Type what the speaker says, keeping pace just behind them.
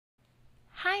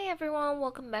everyone,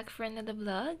 welcome back for another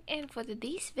vlog, and for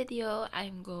today's video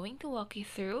I'm going to walk you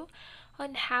through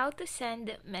on how to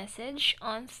send message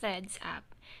on Threads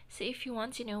app. So if you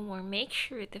want to know more, make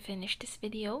sure to finish this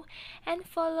video and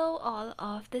follow all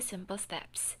of the simple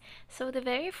steps. So the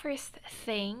very first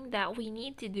thing that we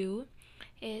need to do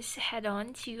is head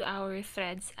on to our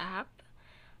Threads app.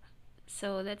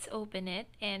 So let's open it,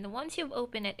 and once you've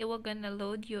opened it, it will gonna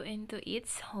load you into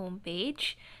its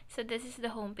homepage. So this is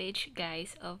the homepage,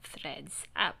 guys, of Threads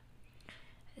app,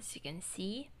 as you can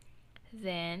see.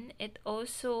 Then it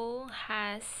also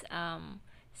has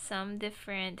some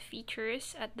different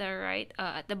features at the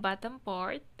at the bottom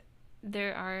part.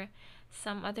 There are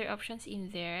some other options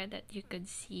in there that you could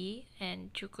see and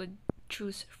you could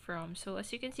choose from. So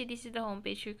as you can see, this is the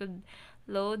homepage. You could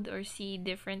load or see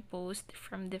different posts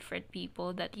from different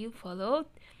people that you followed.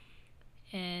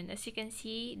 And as you can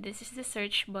see, this is the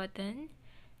search button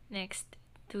next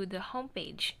to the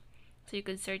homepage. So you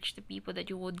could search the people that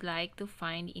you would like to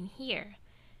find in here,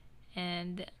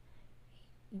 and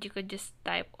you could just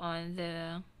type on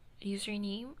the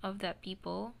username of that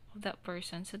people, of that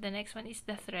person. So the next one is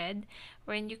the thread,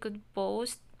 wherein you could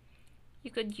post.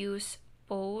 You could use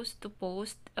post to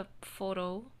post a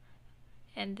photo,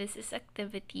 and this is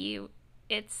activity.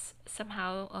 It's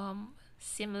somehow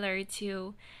similar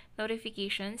to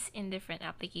notifications in different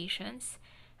applications.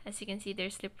 As you can see,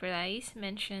 there's replies,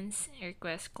 mentions,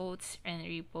 request, quotes, and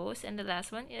reposts. And the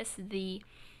last one is the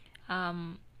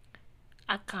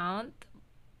account,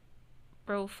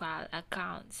 profile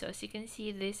account. So as you can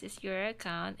see, this is your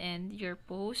account and your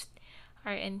posts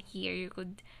are in here. You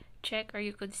could check, or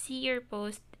you could see your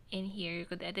post in here. You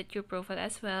could edit your profile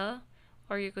as well,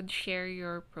 or you could share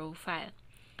your profile.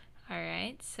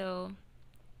 Alright, so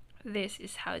this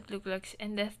is how it looks like.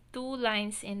 And the two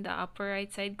lines in the upper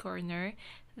right side corner,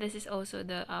 this is also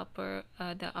the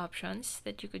the options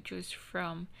that you could choose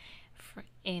from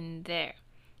in there.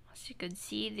 As you could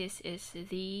see, this is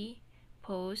the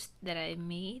post that I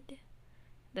made,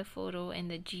 the photo, and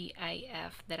the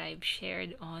GIF that I've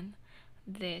shared on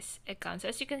this account. So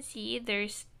as you can see,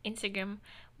 there's Instagram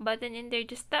button in there.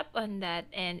 Just tap on that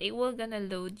and it will gonna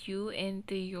load you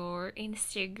into your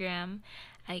Instagram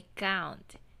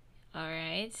account.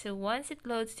 Alright, so once it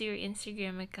loads to your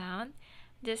Instagram account,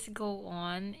 just go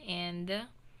on and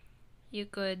you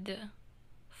could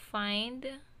find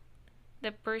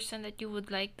the person that you would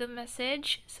like to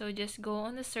message. So just go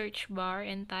on the search bar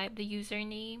and type the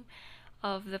username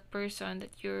of the person that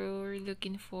you're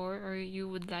looking for or you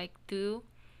would like to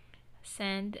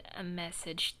send a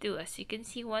message to. As you can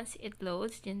see, once it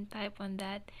loads, then type on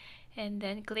that and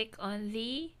then click on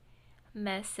the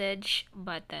message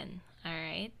button.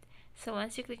 Alright, so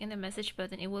once you click on the message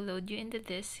button, it will load you into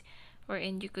this,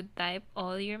 wherein you could type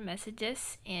all your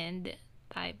messages and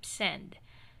type send.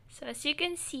 So as you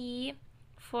can see,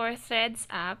 for Threads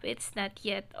app, it's not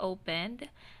yet opened.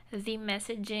 The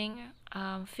messaging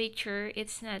feature,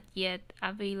 it's not yet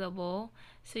available.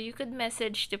 So you could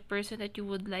message the person that you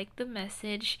would like to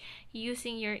message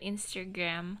using your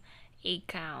Instagram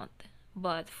account.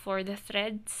 But for the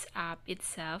Threads app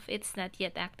itself, it's not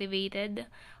yet activated.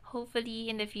 Hopefully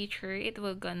in the future it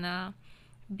will gonna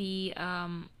be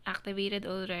activated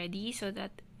already so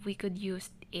that we could use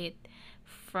it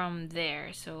from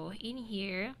there. So in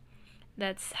here,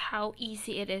 that's how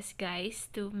easy it is, guys,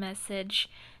 to message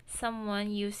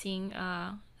someone using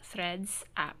Threads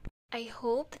app. I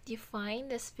hope that you find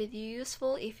this video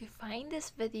useful. If you find this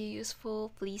video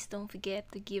useful, please don't forget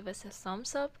to give us a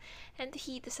thumbs up and to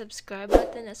hit the subscribe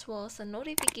button as well as the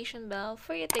notification bell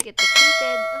for you to get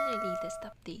updated on our latest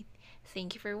update.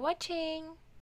 Thank you for watching!